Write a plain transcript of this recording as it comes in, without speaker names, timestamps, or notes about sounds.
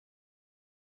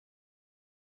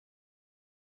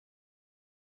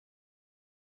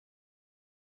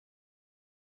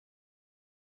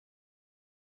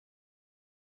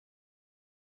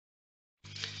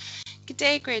Good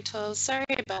day, grade 12. Sorry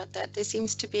about that. There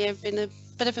seems to be been a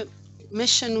bit of a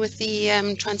mission with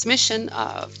the transmission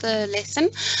of the lesson.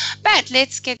 But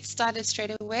let's get started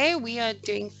straight away. We are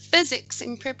doing physics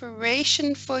in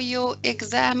preparation for your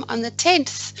exam on the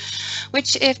 10th,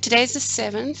 which if today's the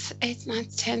 7th, 8th,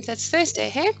 9th, 10th, that's Thursday,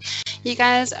 hey? You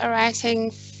guys are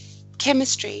writing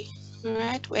chemistry, all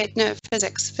right? Wait, no,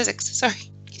 physics,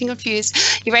 sorry. Getting confused.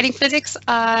 You're writing physics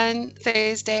on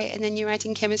Thursday and then you're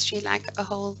writing chemistry like a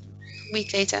whole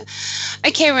week later.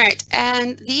 Okay, right.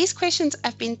 And these questions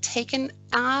have been taken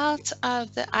out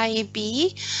of the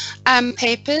IEB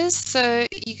papers, so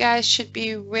you guys should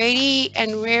be ready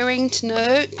and raring to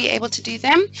know, be able to do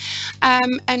them.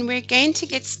 And we're going to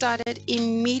get started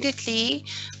immediately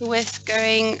with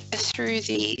going through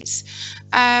these.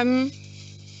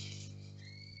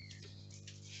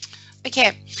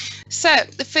 Okay, so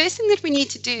the first thing that we need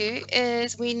to do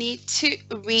is we need to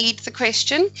read the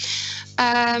question.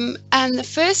 And the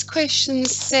first question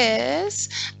says,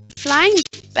 flying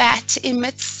bat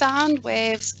emits sound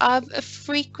waves of a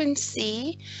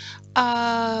frequency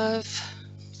of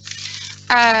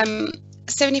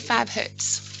 75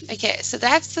 hertz. Okay, so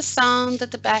that's the sound that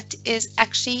the bat is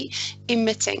actually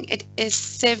emitting. It is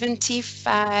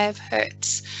 75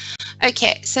 hertz.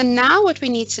 Okay, so now what we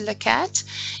need to look at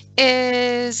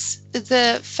is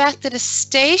the fact that a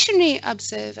stationary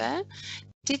observer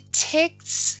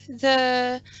detects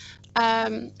the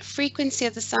frequency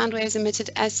of the sound waves emitted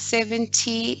as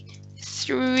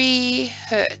 73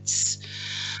 hertz.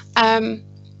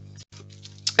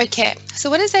 Okay, so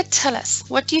what does that tell us?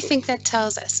 What do you think that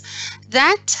tells us?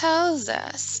 That tells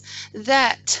us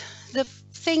that the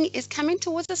thing is coming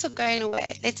towards us or going away.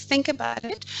 Let's think about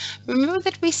it. Remember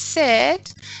that we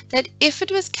said that if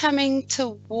it was coming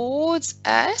towards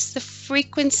us, the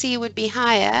frequency would be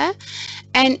higher,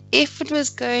 and if it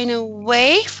was going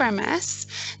away from us,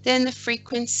 then the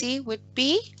frequency would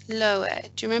be lower.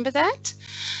 Do you remember that?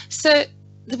 So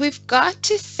we've got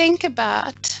to think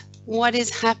about what is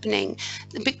happening.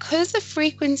 Because the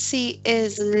frequency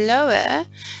is lower,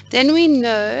 then we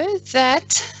know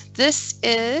that this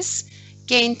is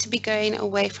going to be going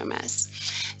away from us.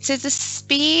 It says the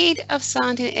speed of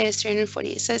sound in air is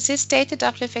 340. So it says state the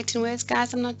Doppler effect in words.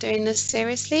 Guys, I'm not doing this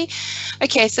seriously.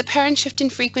 Okay, so apparent shift in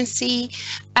frequency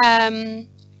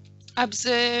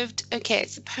observed. Okay,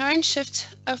 it's apparent shift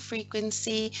of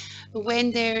frequency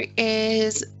when there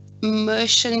is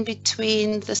motion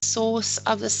between the source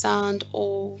of the sound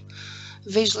or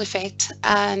visual effect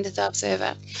and the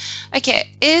observer.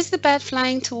 Okay, is the bat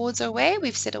flying towards or away?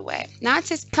 We've said away. Now it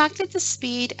says calculate the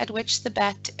speed at which the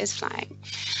bat is flying.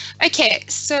 Okay,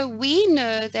 so we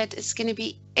know that it's going to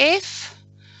be F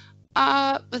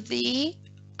of the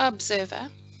observer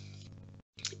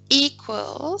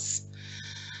equals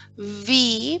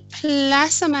V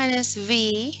plus or minus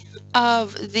V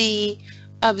of the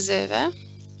observer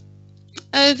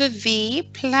over V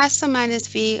plus or minus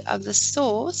V of the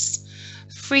source,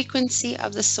 frequency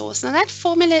of the source. Now that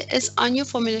formula is on your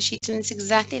formula sheet and it's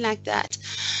exactly like that.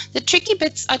 The tricky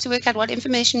bits are to work out what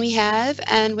information we have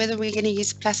and whether we're going to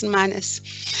use plus and minus.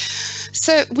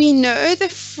 So we know the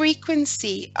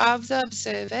frequency of the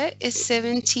observer is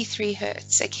 73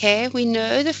 hertz, okay? We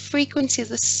know the frequency of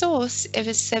the source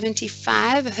is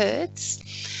 75 hertz.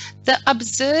 The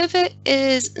observer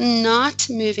is not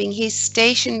moving, he's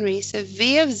stationary, so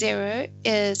V of 0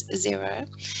 is 0,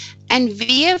 and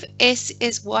V of S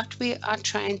is what we are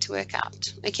trying to work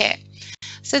out, okay?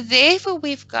 So therefore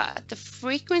we've got the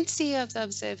frequency of the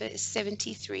observer is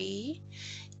 73,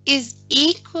 is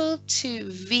equal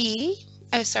to V,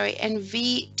 and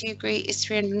V, do you agree, is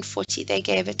 340, they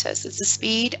gave it to us. It's the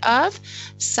speed of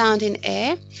sound in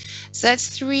air, so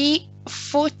that's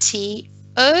 340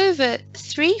 over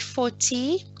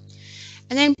 340,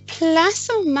 and then plus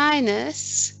or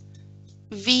minus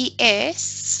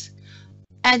Vs,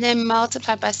 and then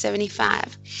multiplied by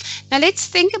 75. Now let's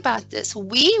think about this.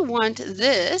 We want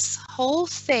this whole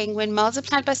thing when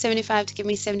multiplied by 75 to give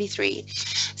me 73.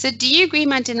 So do you agree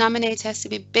my denominator has to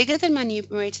be bigger than my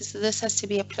numerator, so this has to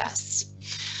be a plus?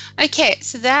 Okay,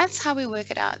 so that's how we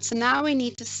work it out. So now we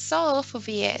need to solve for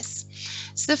Vs.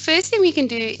 So the first thing we can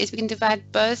do is we can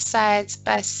divide both sides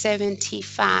by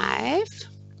 75.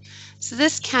 So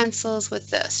this cancels with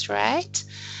this, right?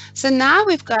 So now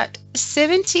we've got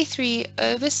 73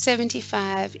 over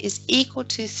 75 is equal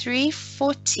to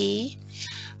 340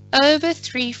 over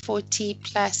 340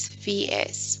 plus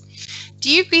Vs. Do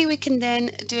you agree we can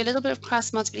then do a little bit of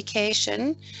cross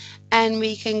multiplication and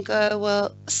we can go,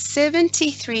 well,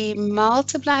 73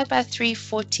 multiplied by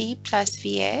 340 plus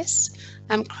Vs,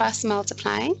 I'm cross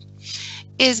multiplying,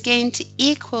 is going to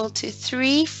equal to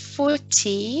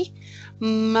 340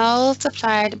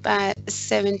 multiplied by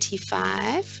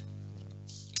 75.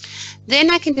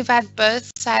 Then I can divide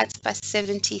both sides by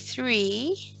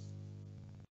 73.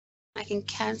 I can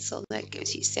cancel, that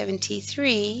gives you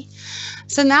 73.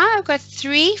 So now I've got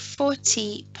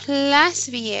 340 plus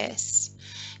VS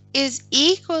is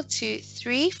equal to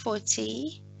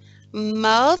 340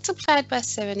 multiplied by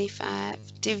 75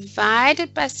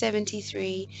 divided by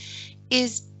 73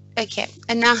 is, okay,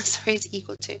 and now, sorry, it's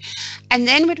equal to. And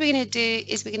then what we're going to do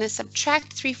is we're going to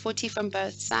subtract 340 from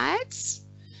both sides.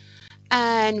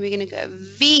 And we're going to go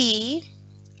V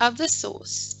of the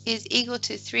source is equal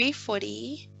to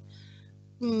 340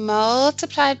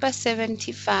 multiplied by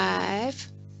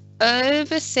 75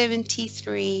 over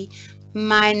 73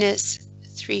 minus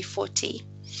 340,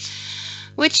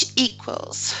 which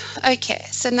equals, okay,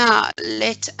 so now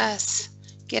let us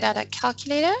get out our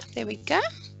calculator. There we go.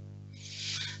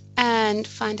 And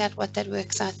find out what that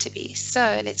works out to be.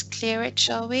 So let's clear it,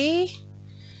 shall we?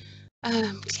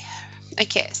 Clear.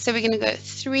 Okay, so we're going to go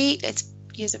 3, let's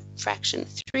use a fraction,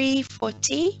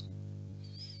 340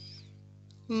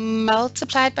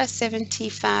 multiplied by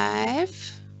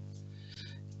 75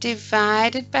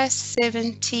 divided by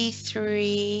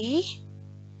 73.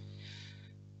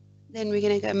 Then we're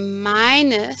going to go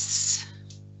minus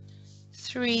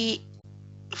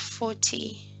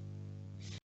 340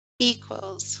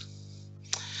 equals.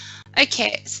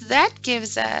 Okay, so that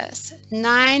gives us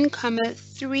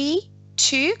 9,32,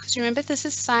 because remember this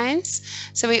is science,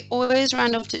 so we always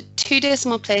round off to 2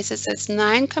 decimal places, so it's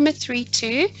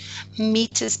 9,32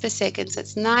 meters per second. So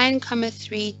it's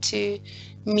 9,32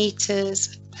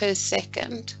 meters per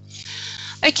second.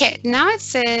 Okay, now it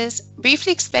says,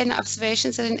 briefly explain the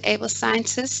observations that enable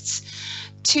scientists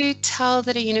to tell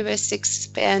that a universe is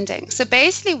expanding. So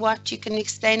basically what you can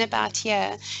explain about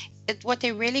here, what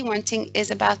they're really wanting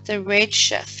is about the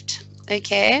redshift,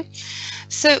 okay?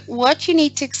 So what you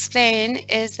need to explain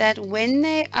is that when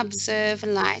they observe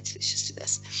light, let's just do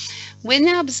this, when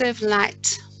they observe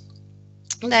light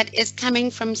that is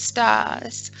coming from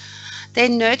stars, they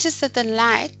notice that the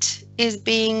light is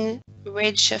being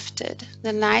redshifted.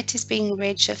 The light is being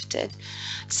redshifted.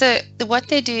 So what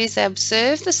they do is they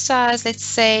observe the stars, let's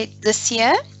say this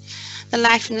year, the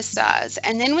light from the stars,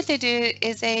 and then what they do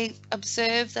is they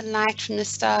observe the light from the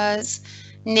stars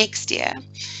next year.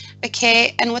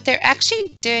 Okay, and what they're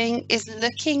actually doing is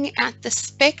looking at the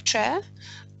spectra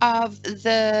of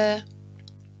the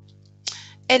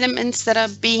elements that are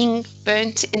being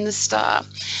burnt in the star.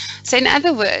 So in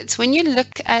other words, when you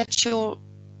look at your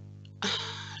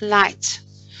light,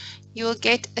 you will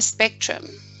get a spectrum,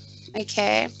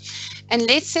 okay? And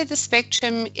let's say the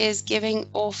spectrum is giving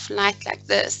off light like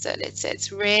this. So let's say it's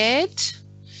red,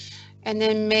 and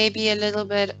then maybe a little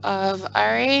bit of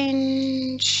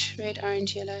orange, red,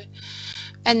 orange, yellow,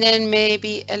 and then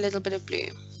maybe a little bit of blue.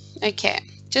 Okay,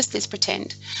 just let's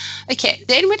pretend. Okay,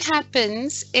 then what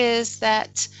happens is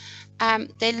that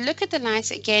they look at the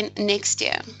light again next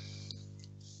year,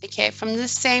 okay, from the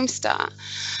same star.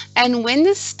 And when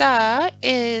the star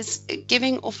is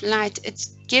giving off light, it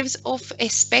gives off a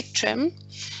spectrum,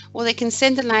 or they can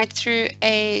send the light through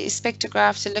a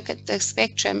spectrograph to look at the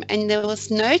spectrum, and they will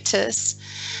notice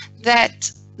that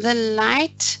the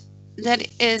light that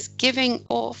is giving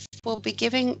off will be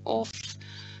giving off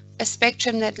a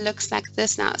spectrum that looks like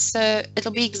this now. So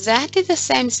it'll be exactly the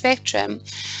same spectrum,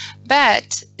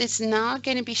 but it's now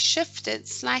going to be shifted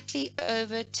slightly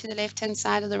over to the left-hand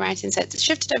side or the right-hand side. It's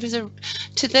shifted over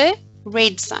to the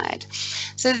red side.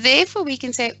 So therefore we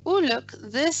can say, oh look,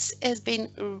 this has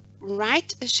been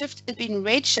red shifted.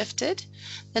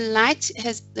 The light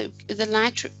has the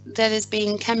light that is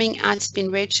being coming out has been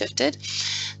red shifted.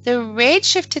 The red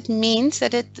shifted means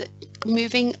that it's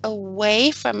moving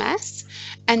away from us,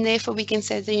 and therefore we can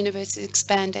say the universe is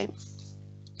expanding.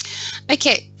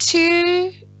 Okay,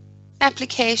 2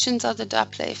 applications of the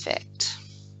Doppler effect.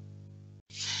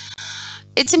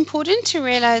 It's important to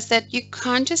realize that you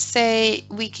can't just say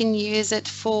we can use it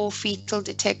for fetal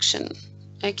detection,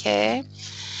 okay?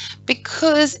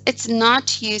 Because it's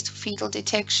not used for fetal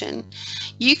detection.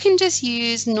 You can just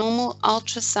use normal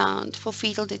ultrasound for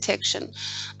fetal detection.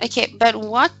 Okay, but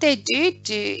what they do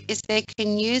is they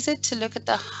can use it to look at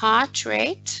the heart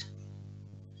rate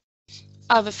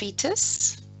of a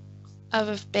fetus, of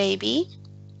a baby,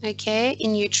 okay,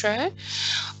 in utero,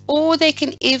 or they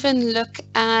can even look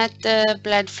at the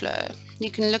blood flow.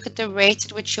 You can look at the rate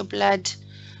at which your blood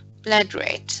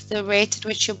rate, the rate at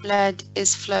which your blood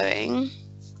is flowing.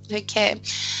 Okay,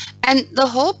 And the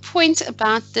whole point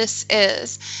about this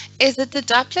is that the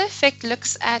Doppler effect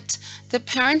looks at the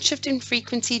apparent shift in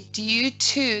frequency due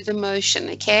to the motion,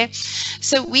 okay?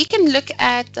 So we can look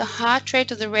at the heart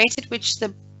rate or the rate at which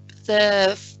the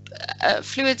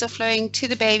fluids are flowing to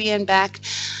the baby and back,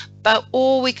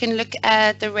 or we can look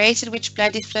at the rate at which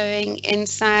blood is flowing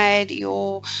inside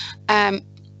your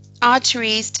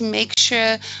arteries to make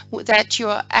sure that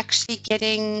you're actually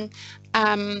getting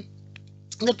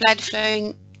the blood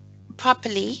flowing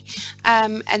properly,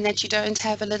 and that you don't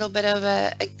have a little bit of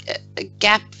a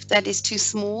gap that is too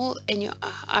small in your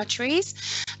arteries,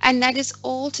 and that is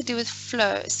all to do with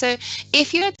flow. So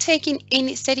if you are setting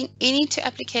any two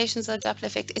applications of the Doppler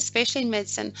effect, especially in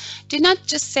medicine, do not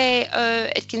just say,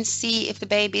 oh, it can see if the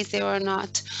baby is there or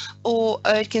not, or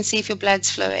oh, it can see if your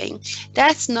blood's flowing.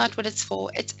 That's not what it's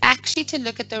for. It's actually to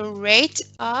look at the rate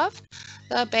of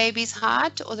the baby's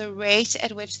heart or the rate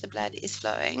at which the blood is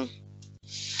flowing.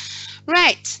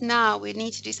 Right, now we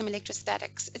need to do some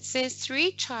electrostatics. It says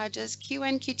 3 charges,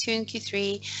 Q1, Q2, and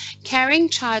Q3, carrying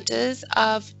charges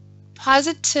of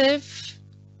positive,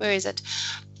 where is it?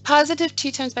 Positive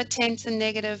 2 times by 10 to the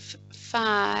negative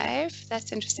 5.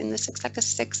 That's interesting. This looks like a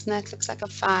 6 and that looks like a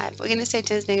 5. We're going to say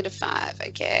 10 is negative 5,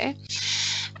 okay?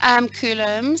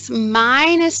 Coulombs,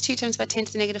 minus 2 times by 10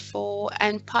 to the negative 4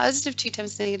 and positive 2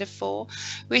 times to the negative 4,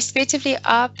 respectively,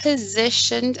 are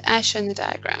positioned as shown in the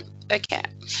diagram. Okay,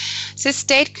 so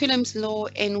state Coulomb's law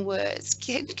in words.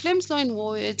 Coulomb's law in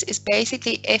words is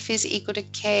basically F is equal to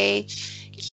K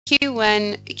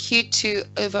Q1 Q2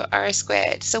 over R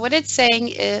squared. So what it's saying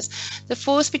is the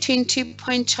force between 2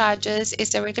 point charges is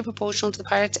directly proportional to the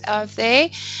product of their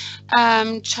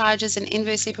charges and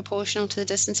inversely proportional to the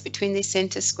distance between their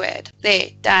centers squared. There,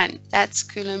 done. That's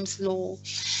Coulomb's law.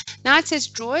 Now it says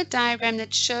draw a diagram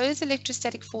that shows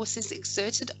electrostatic forces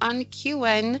exerted on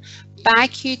Q1 by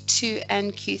Q2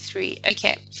 and Q3.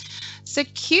 Okay, so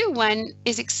Q1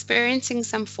 is experiencing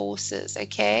some forces,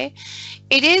 okay?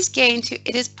 It is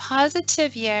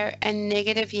positive here and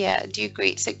negative here. Do you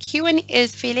agree? So Q1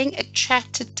 is feeling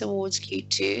attracted towards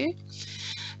Q2.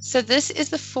 So this is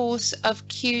the force of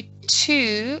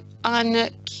Q2 on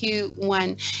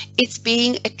Q1. It's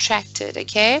being attracted,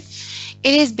 okay?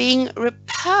 It is being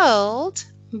repelled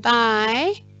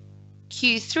by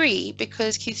Q3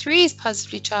 because Q3 is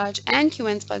positively charged and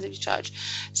Q1 is positively charged.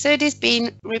 So it is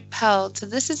being repelled. So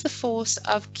this is the force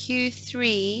of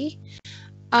Q3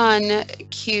 on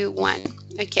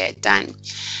Q1. Okay, done.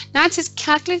 Now it says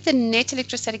calculate the net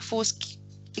electrostatic force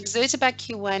exerted by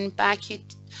Q1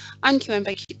 on Q1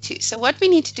 by Q2. So what we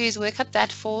need to do is work out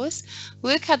that force,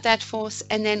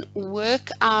 and then work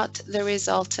out the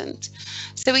resultant.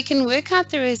 So we can work out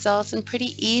the resultant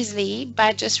pretty easily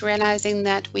by just realizing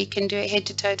that we can do a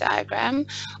head-to-toe diagram,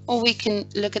 or we can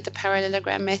look at the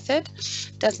parallelogram method.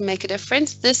 Doesn't make a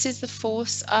difference. This is the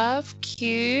force of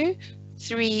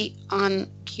Q3 on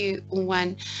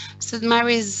Q1. So my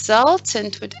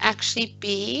resultant would actually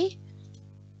be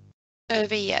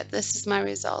over here. This is my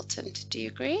resultant. Do you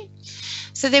agree?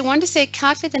 So they want to say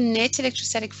calculate the net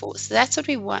electrostatic force. So that's what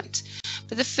we want.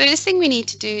 But the first thing we need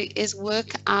to do is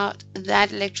work out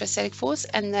that electrostatic force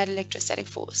and that electrostatic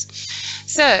force.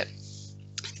 So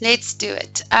let's do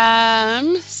it.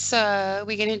 So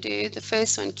we're going to do the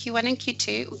first one, Q1 and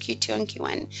Q2, or Q2 and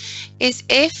Q1, is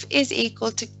F is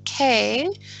equal to K,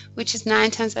 which is 9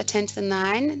 times by 10 to the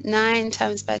 9. 9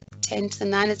 times by 10 to the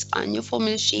 9, it's on your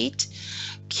formula sheet.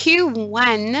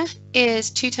 Q1 is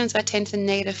 2 times by 10 to the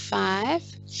negative 5.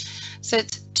 So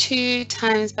it's 2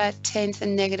 times by 10 to the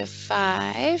negative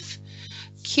 5.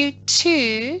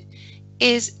 Q2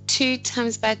 is 2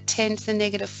 times by 10 to the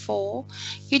negative 4.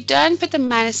 You don't put the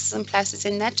minuses and pluses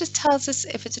in. That just tells us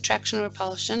if it's attraction or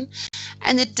repulsion.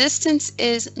 And the distance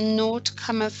is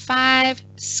 0.5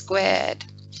 squared.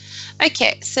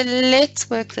 Okay, so let's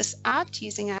work this out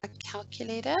using our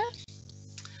calculator.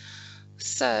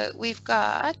 So we've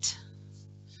got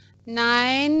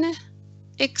 9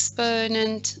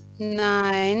 exponent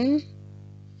 9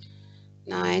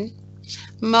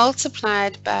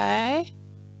 multiplied by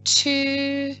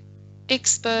 2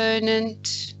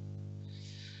 exponent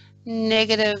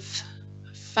negative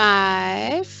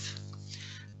 5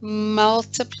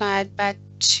 multiplied by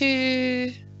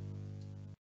 2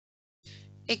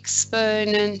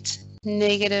 exponent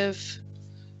negative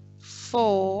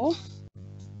 4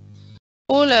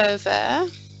 all over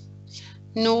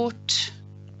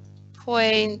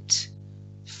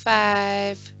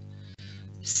 0.5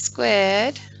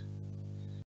 squared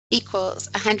equals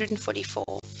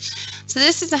 144. So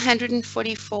this is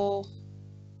 144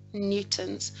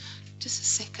 newtons. Just a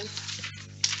second.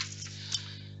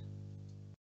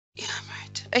 Yeah, I'm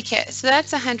right. Okay, so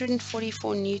that's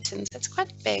 144 newtons. That's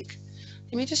quite big.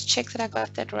 Let me just check that I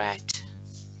got that right.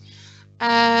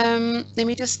 Let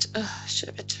me just,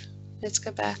 shit it. Let's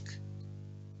go back.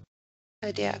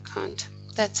 Oh dear, I can't.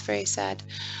 That's very sad.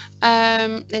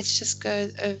 Let's just go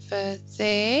over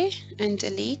there and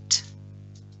delete,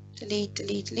 and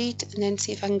then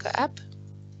see if I can go up.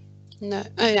 No,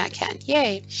 oh, I can.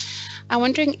 Yay. I'm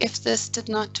wondering if this did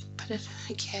not put it.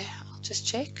 Okay, I'll just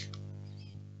check.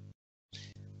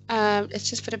 Let's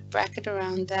just put a bracket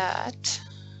around that.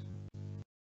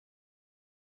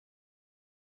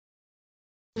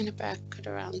 And a bracket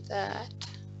around that.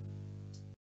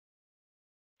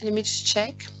 And let me just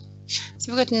check.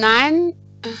 So we've got 9.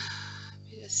 Let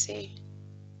me just see.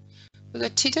 We've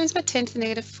got 2 times by 10 to the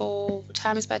negative 4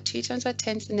 times by 2 times by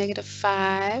 10 to the negative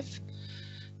 5.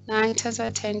 9 times by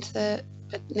 10 to the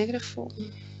negative 4.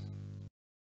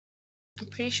 I'm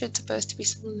pretty sure it's supposed to be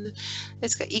something.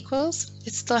 Let's go equals.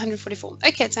 It's still 144.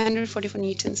 Okay, it's 144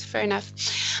 newtons. Fair enough.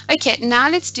 Okay, now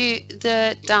let's do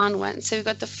the down one. So we've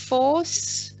got the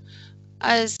force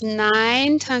as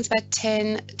 9 times by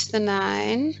 10 to the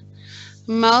 9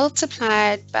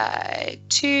 multiplied by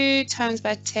 2 times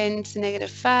by 10 to the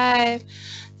negative 5.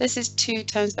 This is 2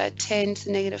 times by 10 to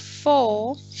the negative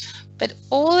 4. But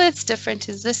all that's different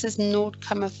is this is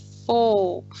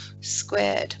 0.4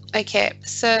 squared. Okay,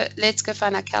 so let's go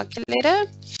find our calculator.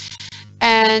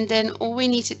 And then all we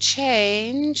need to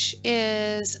change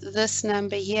is this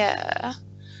number here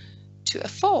to a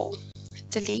 4.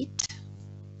 Delete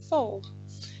 4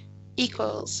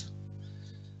 equals.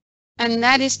 And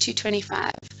that is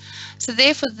 225. So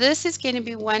therefore this is going to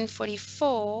be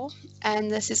 144 and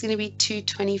this is going to be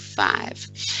 225.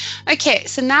 Okay,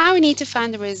 so now we need to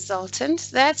find the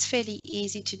resultant. That's fairly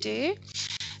easy to do.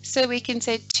 So we can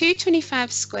say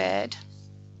 225 squared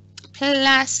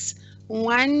plus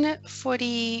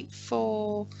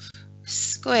 144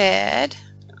 squared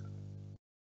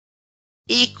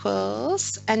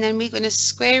equals, and then we're going to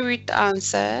square root the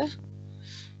answer,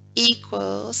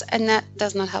 equals, and that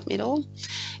does not help me at all,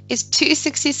 is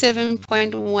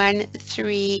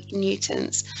 267.13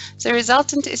 newtons. So the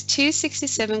resultant is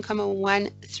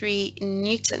 267,13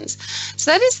 newtons.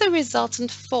 So that is the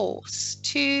resultant force,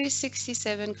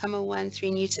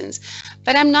 267,13 newtons.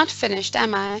 But I'm not finished,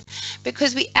 am I?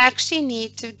 Because we actually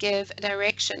need to give a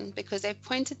direction because they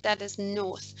pointed that as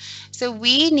north. So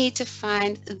we need to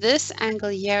find this angle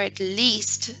here at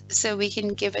least so we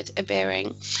can give it a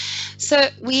bearing. So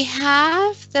we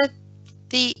have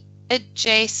the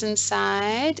adjacent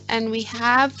side and we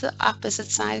have the opposite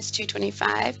side is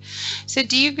 225. So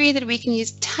do you agree that we can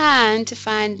use tan to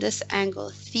find this angle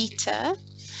theta?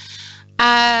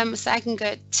 So I can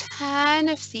go tan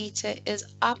of theta is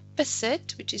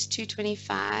opposite, which is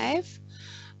 225,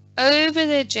 over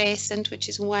the adjacent, which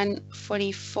is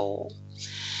 144.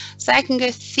 So I can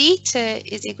go theta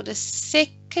is equal to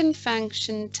second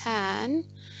function tan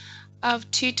of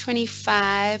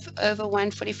 225 over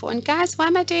 144. And guys, why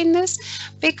am I doing this?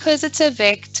 Because it's a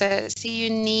vector, so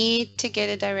you need to get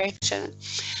a direction.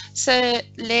 So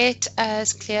let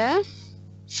us clear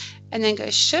and then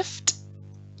go shift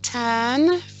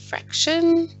tan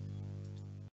fraction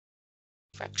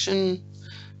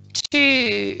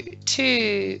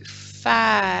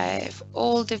 225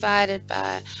 all divided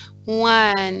by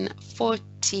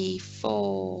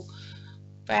 144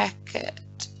 bracket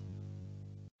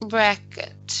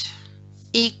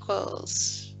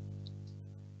equals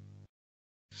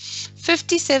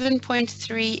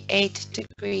 57.38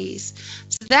 degrees.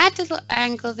 So that little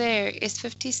angle there is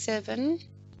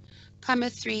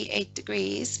 57.38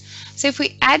 degrees. So if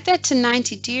we add that to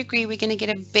 90, do you agree we're going to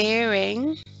get a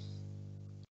bearing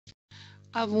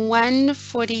of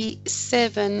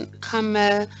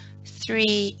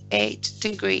 147.38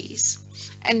 degrees?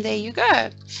 And there you go.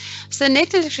 So the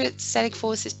net electrostatic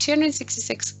force is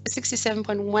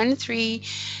 267.13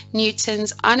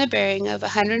 newtons on a bearing of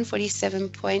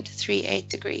 147.38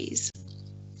 degrees.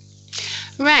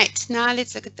 Right, now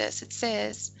let's look at this. It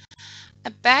says a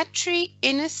battery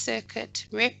in a circuit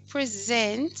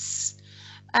represents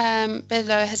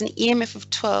below has an EMF of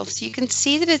 12. So you can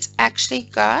see that it's actually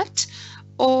got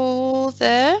all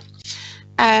the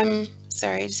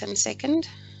sorry, just a second.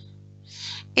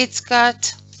 It's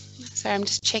got, sorry, I'm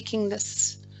just checking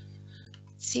this.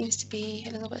 It seems to be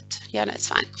a little bit, yeah, no, it's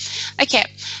fine. Okay,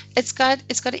 it's got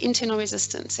an internal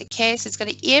resistance. Okay, so it's got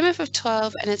an EMF of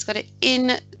 12 and it's got an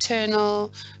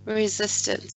internal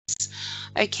resistance.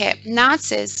 Okay, now it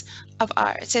says of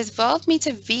R. It says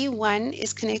voltmeter V1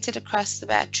 is connected across the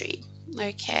battery.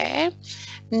 Okay,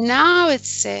 now it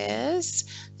says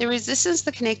the resistance to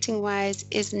the connecting wires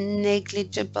is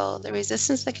negligible. The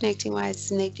resistance to the connecting wires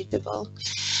is negligible.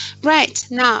 Right,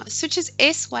 now switches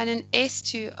S1 and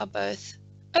S2 are both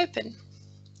open.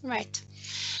 Right.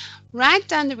 Write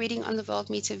down the reading on the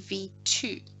voltmeter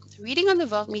V2. The reading on the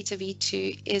voltmeter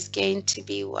V2 is going to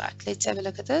be what? Let's have a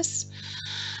look at this.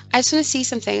 I just want to see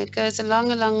something. It goes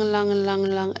along.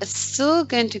 It's still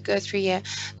going to go through here.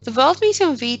 The voltmeter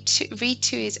on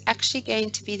V2 is actually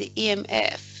going to be the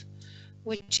EMF,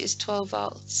 which is 12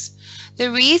 volts.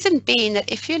 The reason being that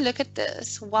if you look at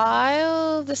this,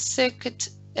 while the circuit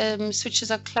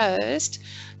switches are closed,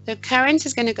 the current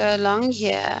is going to go along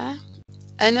here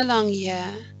and along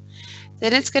here.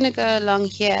 Then it's going to go along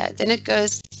here. Then it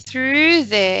goes through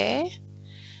there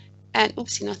and,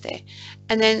 oopsie, not there.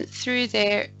 And then through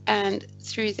there and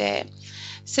through there.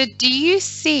 So do you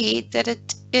see that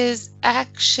it is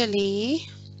actually,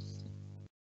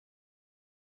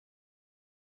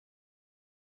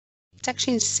 it's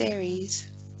actually in series.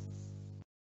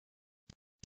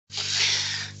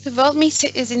 The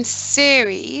voltmeter is in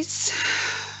series,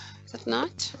 is it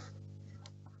not?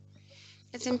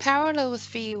 It's in parallel with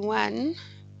V1,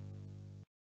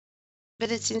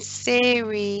 but it's in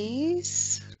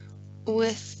series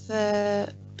with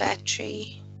the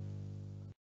battery.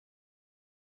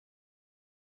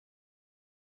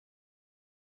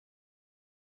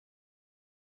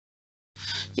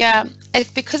 Yeah,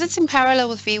 because it's in parallel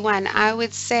with V1, I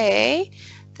would say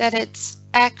that it's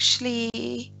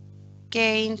actually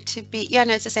going to be, yeah,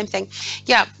 no, it's the same thing.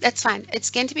 Yeah, that's fine. It's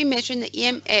going to be measuring the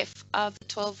EMF of the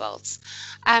 12 volts.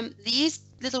 These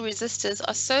little resistors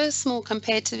are so small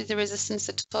compared to the resistance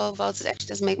at 12 volts, it actually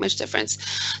doesn't make much difference.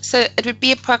 So it would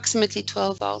be approximately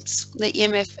 12 volts, the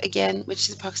EMF again, which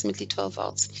is approximately 12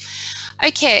 volts.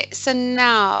 Okay, so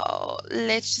now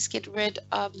let's just get rid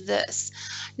of this.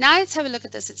 Now let's have a look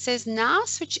at this. It says now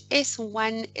switch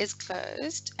S1 is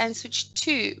closed and switch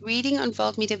 2 reading on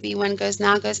voltmeter V1 goes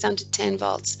down to 10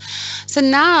 volts. So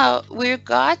now we've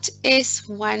got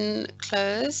S1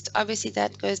 closed. Obviously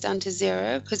that goes down to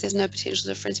 0 because there's no potential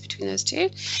difference between those two.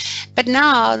 But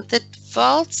now the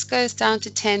volts goes down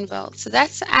to 10 volts. So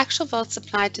that's the actual volts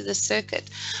applied to the circuit.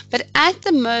 But at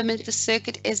the moment, the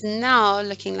circuit is now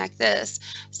looking like this.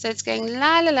 So it's going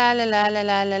la la la la la la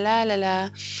la la la la.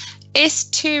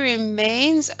 S2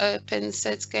 remains open, so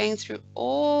it's going through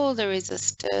all the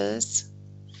resistors.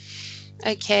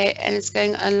 Okay, and it's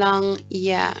going along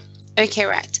here. Okay,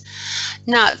 right.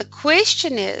 Now, the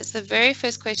question is, the very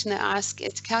first question they ask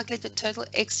is to calculate the total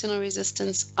external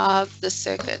resistance of the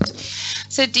circuit.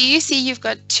 So do you see you've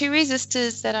got two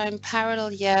resistors that are in parallel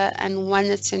here and one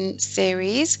that's in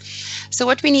series. So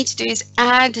what we need to do is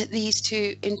add these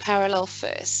two in parallel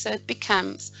first. So it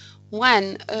becomes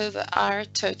 1 over R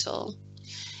total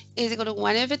is equal to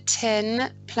 1 over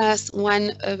 10 plus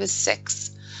 1 over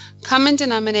 6. Common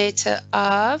denominator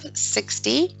of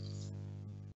 60.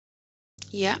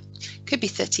 Yeah, could be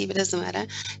 30, but it doesn't matter.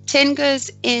 10 goes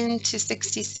into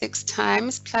 66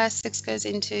 times, plus 6 goes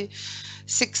into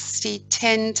 60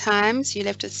 10 times. You're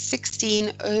left with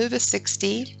 16 over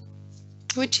 60,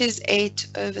 which is 8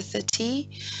 over 30,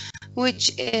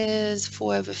 which is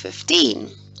 4 over 15.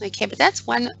 Okay, but that's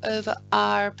 1 over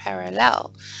R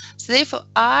parallel. So therefore,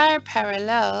 R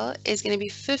parallel is going to be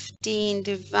 15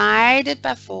 divided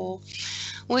by 4,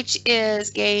 which is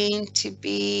going to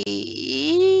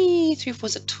be 3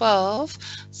 fourths of 12.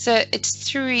 So it's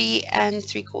 3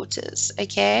 3/4,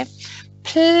 okay?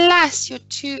 Plus your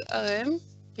 2 ohm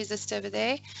resistor over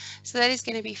there. So that is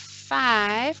going to be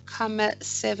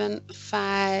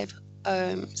 5,75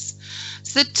 ohms.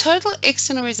 So the total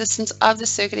external resistance of the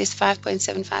circuit is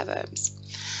 5.75 ohms.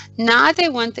 Now they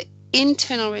want the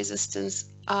internal resistance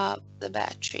of the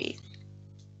battery.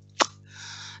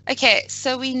 Okay,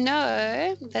 so we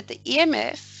know that the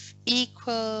EMF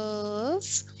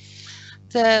equals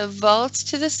the volts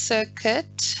to the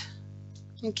circuit,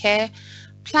 okay,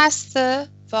 plus the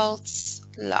volts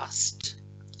lost,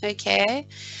 okay?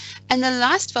 And the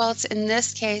lost volts in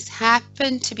this case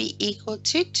happen to be equal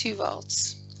to 2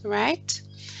 volts, right?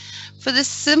 For the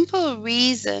simple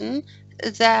reason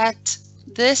that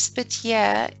this bit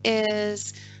here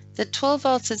is the 12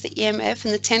 volts is the EMF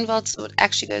and the 10 volts would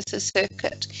actually go to the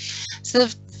circuit. So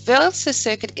the volts to the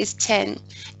circuit is 10.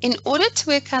 In order to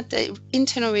work out the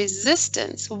internal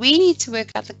resistance, we need to work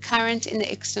out the current in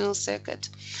the external circuit.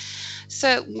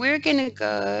 So we're going to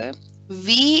go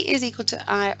V is equal to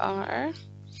IR,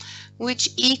 which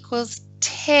equals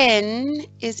 10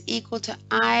 is equal to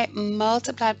I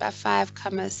multiplied by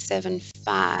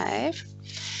 5,75.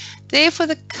 Therefore,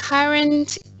 the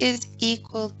current is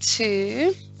equal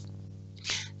to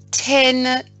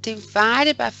 10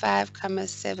 divided by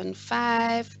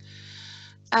 5,75.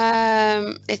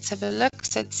 Let's have a look.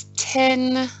 So it's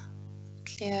 10,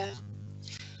 clear,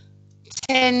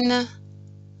 10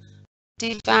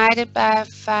 divided by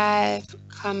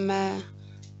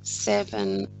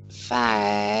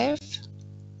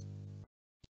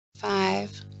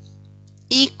 5,75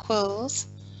 equals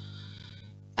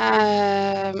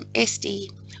SD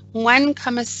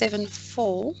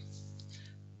 1,74.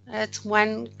 That's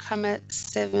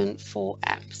 1,74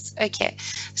 amps. Okay,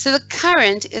 so the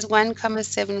current is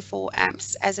 1,74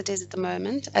 amps as it is at the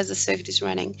moment, as the circuit is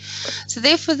running. So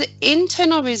therefore, the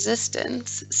internal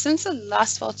resistance, since the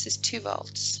last volts is 2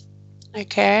 volts,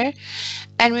 okay,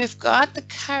 and we've got the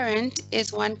current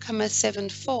is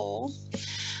 1,74,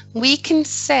 we can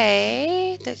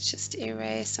say, let's just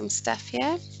erase some stuff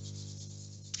here.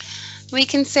 We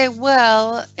can say,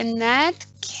 well, in that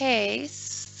case,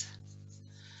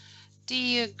 do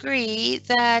you agree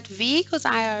that V equals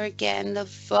IR again, the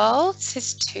volts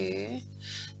is 2,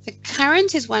 the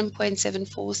current is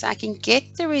 1.74, so I can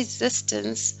get the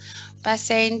resistance by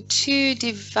saying 2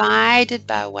 divided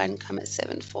by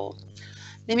 1,74.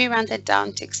 Let me round that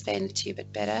down to explain it to you a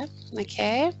bit better,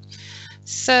 okay?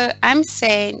 So I'm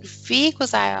saying V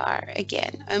equals IR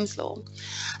again, Ohm's law.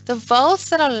 The volts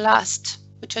that are lost,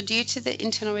 which are due to the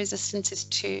internal resistance, is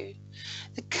 2.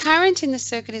 The current in the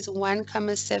circuit is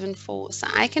 1,74, so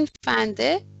I can find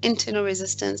the internal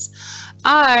resistance.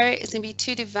 R is going to be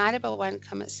 2 divided by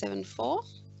 1,74.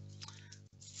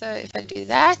 So if I do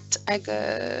that, I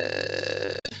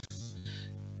go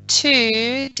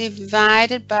 2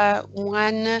 divided by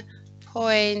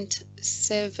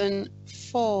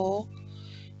 1.74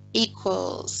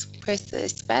 equals, press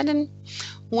this button,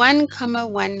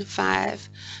 1,15.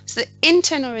 So the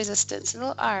internal resistance,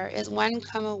 little r, is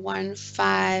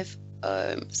 1,15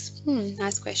 ohms.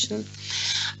 Nice question.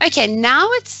 Okay, now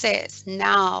it says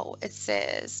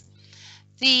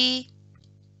the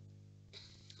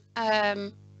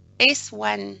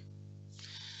S1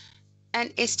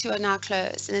 and S2 are now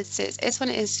closed, and it says S1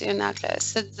 and S2 are now closed.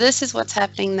 So this is what's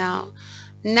happening now.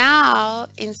 Now,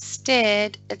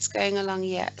 instead, it's going along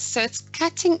here. So it's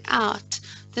cutting out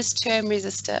this 2 ohm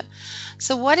resistor.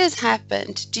 So what has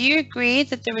happened? Do you agree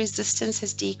that the resistance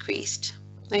has decreased?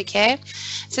 Okay. It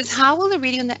says, how will the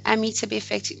reading on the ammeter be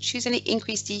affected? Choose any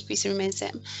increase, decrease, and remain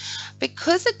same.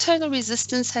 Because the total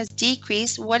resistance has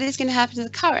decreased, what is going to happen to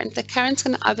the current? The current's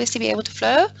going to obviously be able to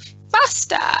flow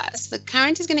faster. So the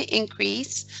current is going to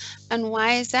increase. And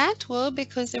why is that? Well,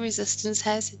 because the resistance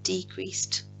has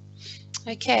decreased.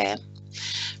 Okay,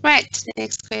 right,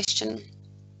 next question.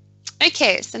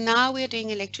 Okay, so now we're doing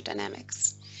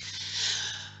electrodynamics.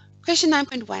 Question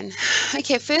 9.1.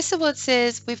 Okay, first of all, it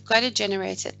says we've got a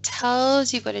generator. It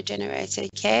tells you've got a generator,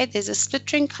 okay? There's a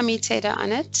split ring commutator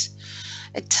on it.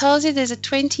 It tells you there's a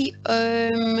 20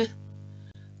 ohm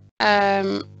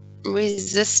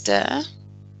resistor,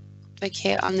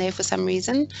 okay, on there for some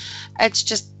reason. It's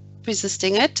just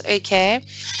resisting it, okay.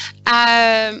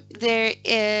 There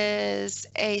is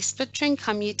a split ring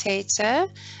commutator,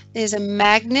 there's a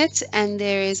magnet, and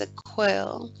there is a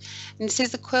coil. And it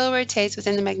says the coil rotates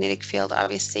within the magnetic field,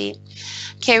 obviously.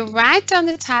 Okay, write down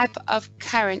the type of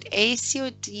current, AC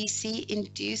or DC,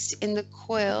 induced in the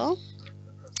coil,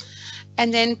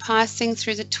 and then passing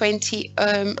through the 20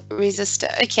 ohm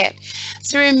resistor. Okay,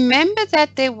 so remember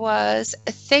that there was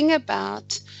a thing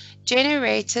about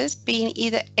generators being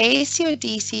either AC or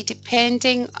DC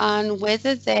depending on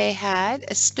whether they had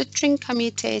a split ring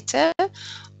commutator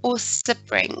or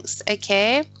slip rings,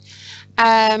 okay?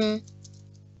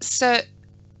 So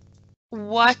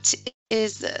what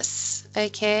is this,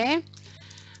 okay?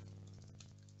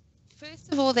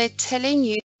 First of all, they're telling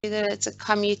you that it's a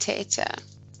commutator.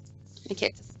 Okay,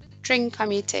 it's a split ring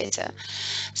commutator.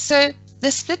 So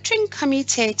the split ring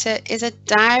commutator is a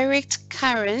direct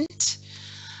current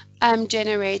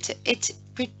generator. It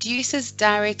produces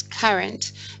direct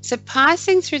current. So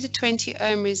passing through the 20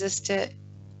 ohm resistor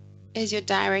is your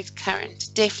direct current,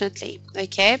 definitely,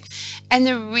 okay? And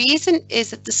the reason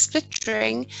is that the split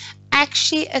ring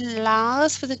actually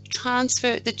allows for the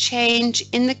transfer, the change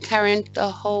in the current the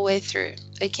whole way through,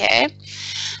 okay?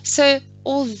 So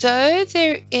although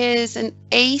there is an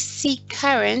AC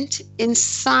current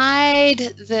inside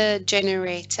the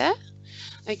generator,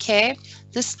 okay,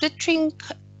 the split ring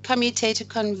commutator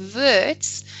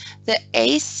converts the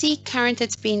AC current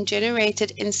that's being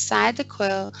generated inside the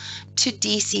coil to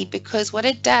DC, because what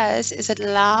it does is it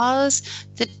allows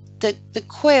the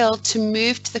coil to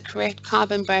move to the correct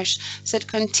carbon brush, so it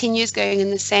continues going in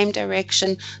the same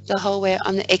direction the whole way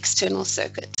on the external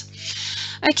circuit.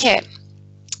 Okay,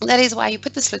 That is why you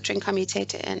put the split ring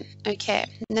commutator in. Okay,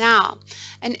 now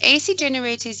an AC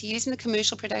generator is used in the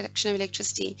commercial production of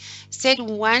electricity. Said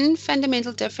one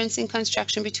fundamental difference in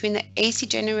construction between the AC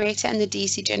generator and the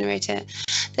DC generator.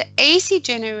 The AC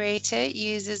generator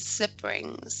uses slip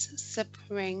rings,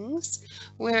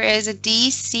 whereas a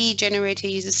DC generator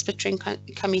uses split ring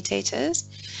commutators.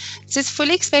 It says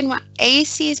fully explain why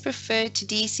AC is preferred to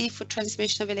DC for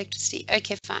transmission of electricity.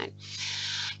 Okay, fine.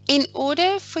 In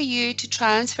order for you to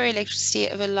transfer electricity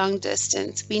over a long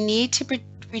distance, we need to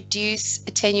reduce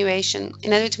attenuation.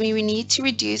 In other words, we need to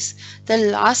reduce the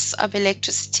loss of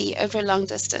electricity over a long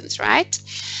distance, right?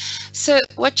 So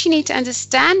what you need to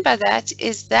understand by that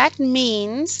is that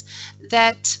means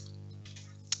that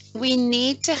we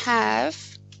need to have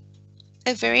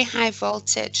a very high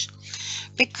voltage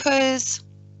because,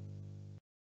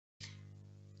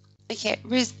 okay,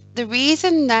 the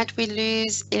reason that we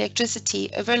lose electricity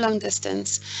over a long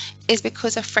distance is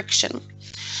because of friction.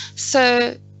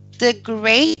 So the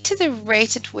greater the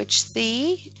rate at which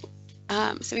the,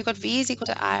 so we've got V is equal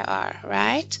to IR,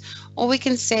 right? Or we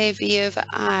can say V over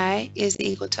I is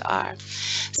equal to R.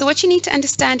 So what you need to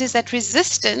understand is that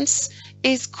resistance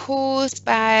is caused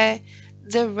by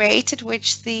the rate at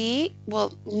which the,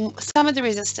 well, some of the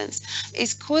resistance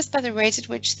is caused by the rate at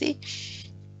which the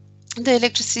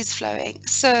electricity is flowing.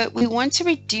 So we want to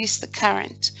reduce the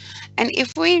current. And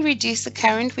if we reduce the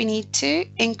current, we need to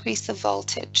increase the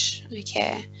voltage.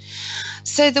 Okay.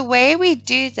 So the way we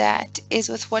do that is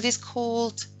with what is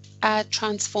called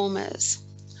transformers.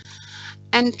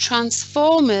 And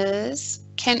transformers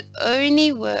can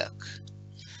only work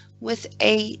with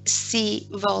AC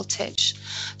voltage.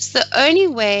 So the only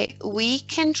way we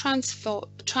can transfer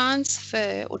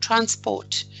or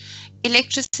transport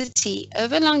electricity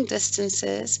over long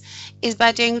distances is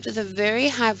by doing it with a very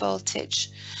high voltage.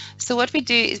 So what we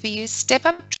do is we use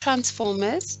step-up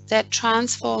transformers that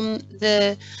transform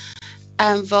the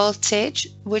voltage,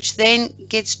 which then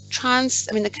gets the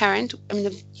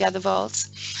volts,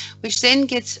 which then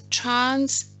gets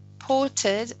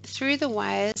transported through the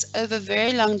wires over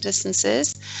very long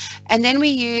distances, and then we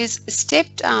use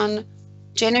step-down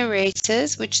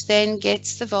generators, which then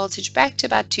gets the voltage back to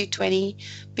about 220,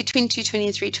 between 220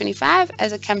 and 325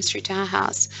 as it comes through to our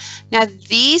house. Now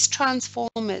these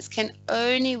transformers can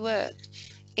only work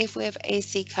if we have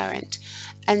AC current,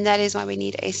 and that is why we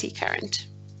need AC current.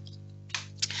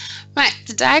 Right,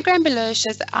 the diagram below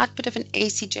shows the output of an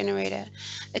AC generator.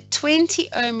 A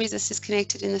 20 ohm resistor is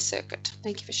connected in the circuit.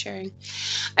 Thank you for sharing.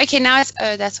 Okay, now it's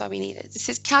O, that's why we need it. It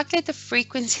says calculate the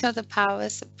frequency of the power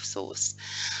source.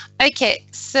 Okay,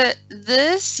 so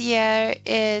this here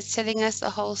is telling us the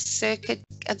whole circuit,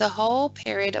 the whole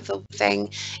period of the thing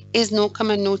is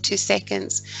 0.02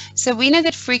 seconds. So we know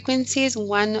that frequency is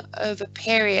 1 over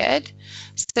period.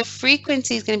 So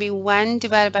frequency is going to be 1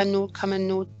 divided by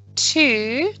 0.02.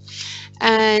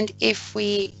 And if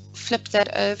we flip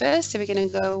that over, so we're going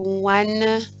to go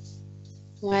 1,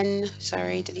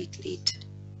 delete,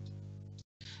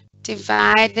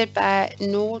 divided by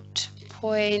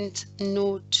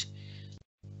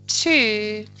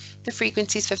 0.02, the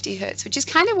frequency is 50 hertz, which is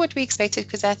kind of what we expected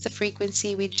because that's the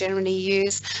frequency we generally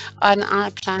use on our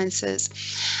appliances.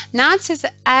 Now it says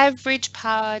the average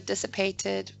power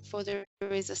dissipated for the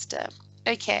resistor.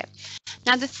 Okay,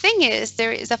 now the thing is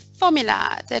there is a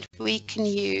formula that we can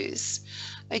use.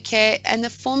 Okay, and the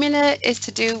formula is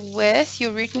to do with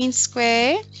your root mean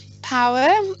square power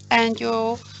and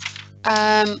your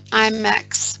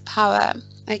Imax power.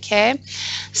 Okay,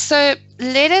 so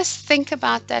let us think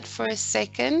about that for a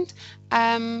second.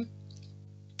 You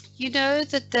know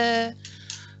that the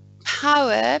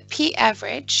power P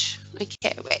average,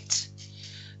 okay, wait.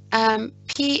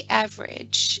 P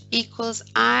average equals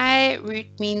I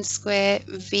root mean square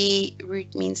V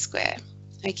root mean square.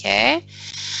 Okay,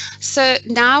 so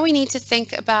now we need to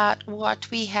think about what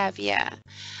we have here.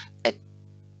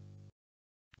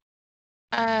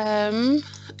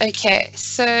 Okay,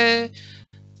 so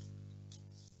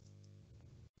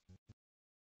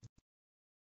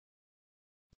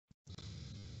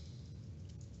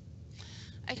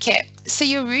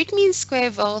your root mean square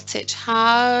voltage,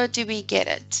 how do we get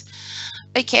it?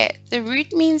 Okay, the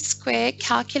root mean square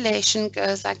calculation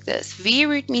goes like this. V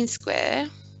root mean square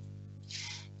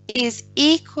is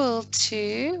equal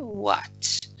to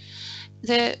what?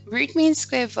 The root mean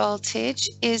square voltage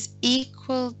is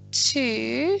equal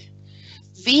to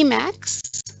Vmax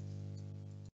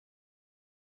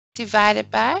divided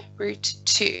by root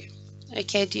 2.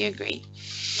 Okay, do you agree?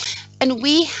 And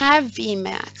we have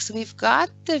Vmax. We've got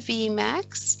the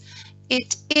Vmax.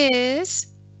 It is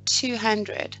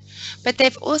 200, but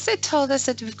they've also told us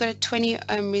that we've got a 20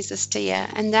 ohm resistor here,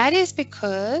 and that is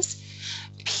because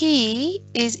P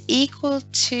is equal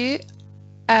to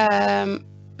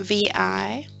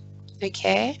VI,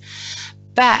 okay,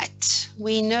 but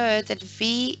we know that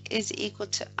V is equal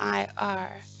to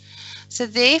IR. So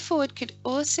therefore it could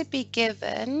also be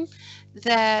given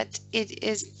that it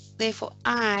is, therefore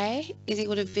I is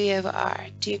equal to V over R.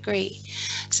 Do you agree?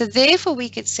 So therefore we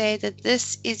could say that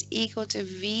this is equal to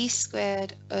V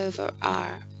squared over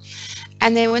R.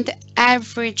 And they want the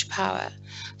average power.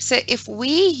 So if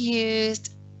we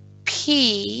used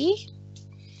P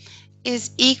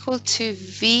is equal to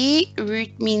V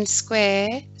root mean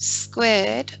squared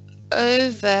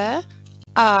over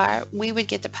R, we would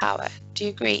get the power. Do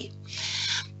you agree?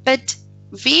 But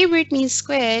V root mean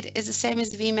squared is the same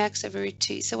as V max over root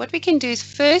 2. So what we can do is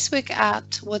first work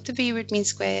out what the V root mean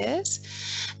square is,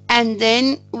 and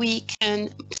then we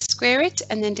can square it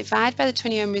and then divide by the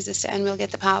 20 ohm resistor and we'll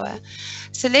get the power.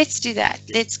 So let's do that.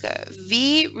 Let's go.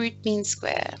 V root mean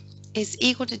square is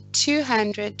equal to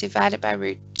 200 divided by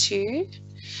root 2.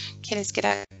 Okay, let's get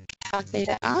our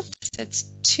calculator out. So it's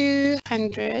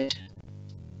 200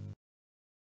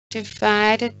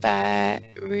 divided by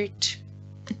root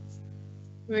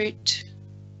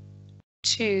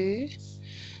 2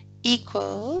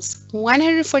 equals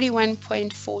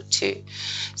 141.42.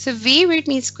 So V root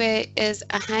mean square is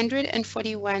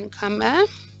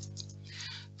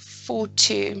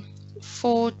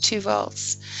 141,42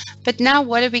 volts. But now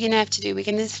what are we going to have to do? We're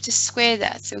going to have to square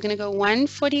that. So we're going to go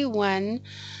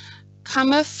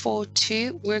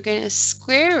 141,42. We're going to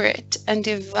square it and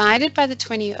divide it by the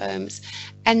 20 ohms.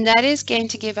 And that is going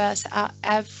to give us our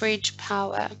average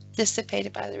power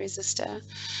dissipated by the resistor.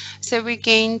 So we're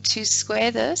going to square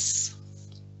this.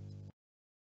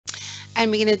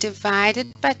 And we're going to divide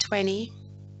it by 20.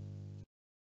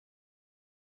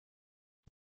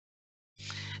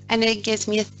 And it gives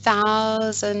me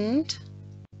 1,000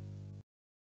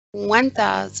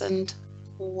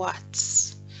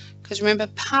 watts. Because remember,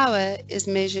 power is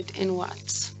measured in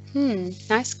watts.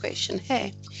 Nice question,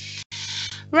 hey?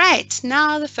 Right,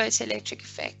 now the photoelectric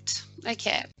effect.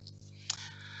 Okay.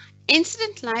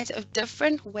 Incident light of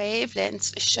different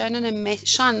wavelengths shown on a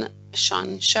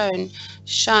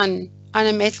on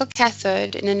a metal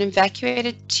cathode in an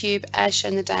evacuated tube as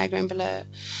shown in the diagram below.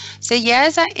 So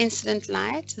here's our incident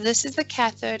light. This is the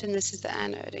cathode and this is the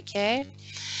anode, okay?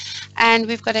 And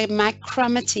we've got a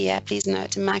micrometer here, please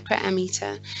note, a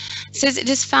microammeter. It says it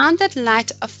is found that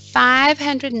light of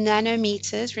 500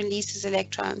 nanometers releases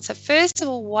electrons. So first of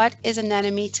all, what is a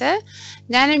nanometer?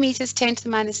 Nanometer is 10 to the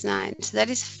minus 9. So that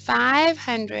is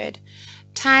 500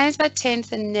 times by 10 to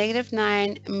the negative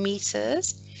 9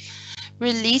 meters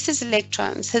releases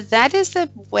electrons. So that is the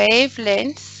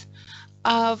wavelength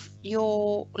of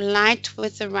your light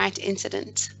with the right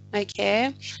incident.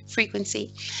 Okay,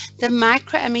 frequency. The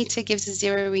microammeter gives a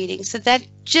 0 reading, so that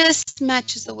just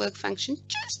matches the work function.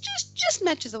 Just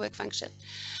matches the work function.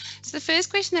 So the first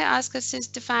question they ask us is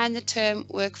define the term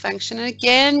work function. And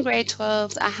again, grade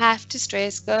 12s, I have to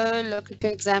stress, go look at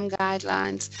your exam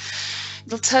guidelines.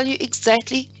 It'll tell you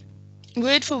exactly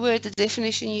word for word the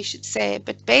definition you should say.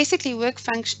 But basically, work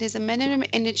function is the minimum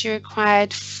energy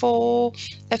required for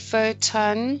a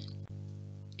photon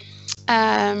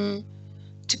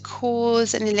to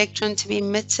cause an electron to be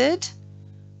emitted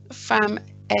from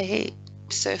a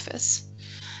surface.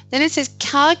 Then it says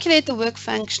calculate the work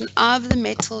function of the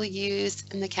metal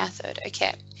used in the cathode.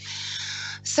 Okay,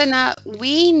 so now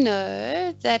we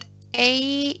know that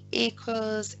A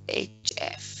equals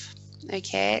HF.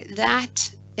 Okay,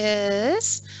 that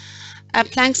is a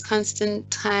Planck's constant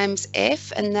times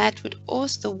F, and that would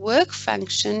also, the work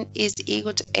function is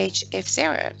equal to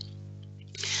HF0.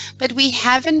 But we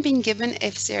haven't been given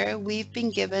F0, we've been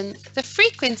given the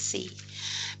frequency.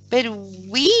 But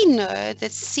we know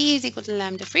that C is equal to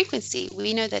lambda frequency.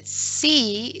 We know that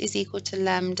C is equal to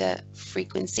lambda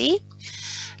frequency.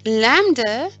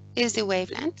 Lambda is the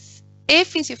wavelength,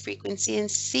 F is your frequency, and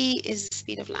C is the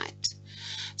speed of light.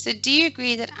 So do you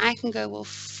agree that I can go, well,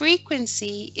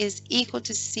 frequency is equal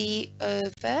to C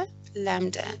over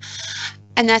lambda?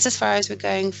 And that's as far as we're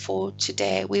going for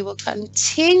today. We will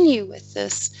continue with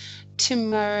this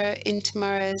tomorrow in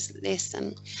tomorrow's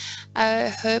lesson. I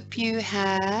hope you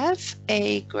have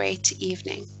a great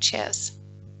evening. Cheers.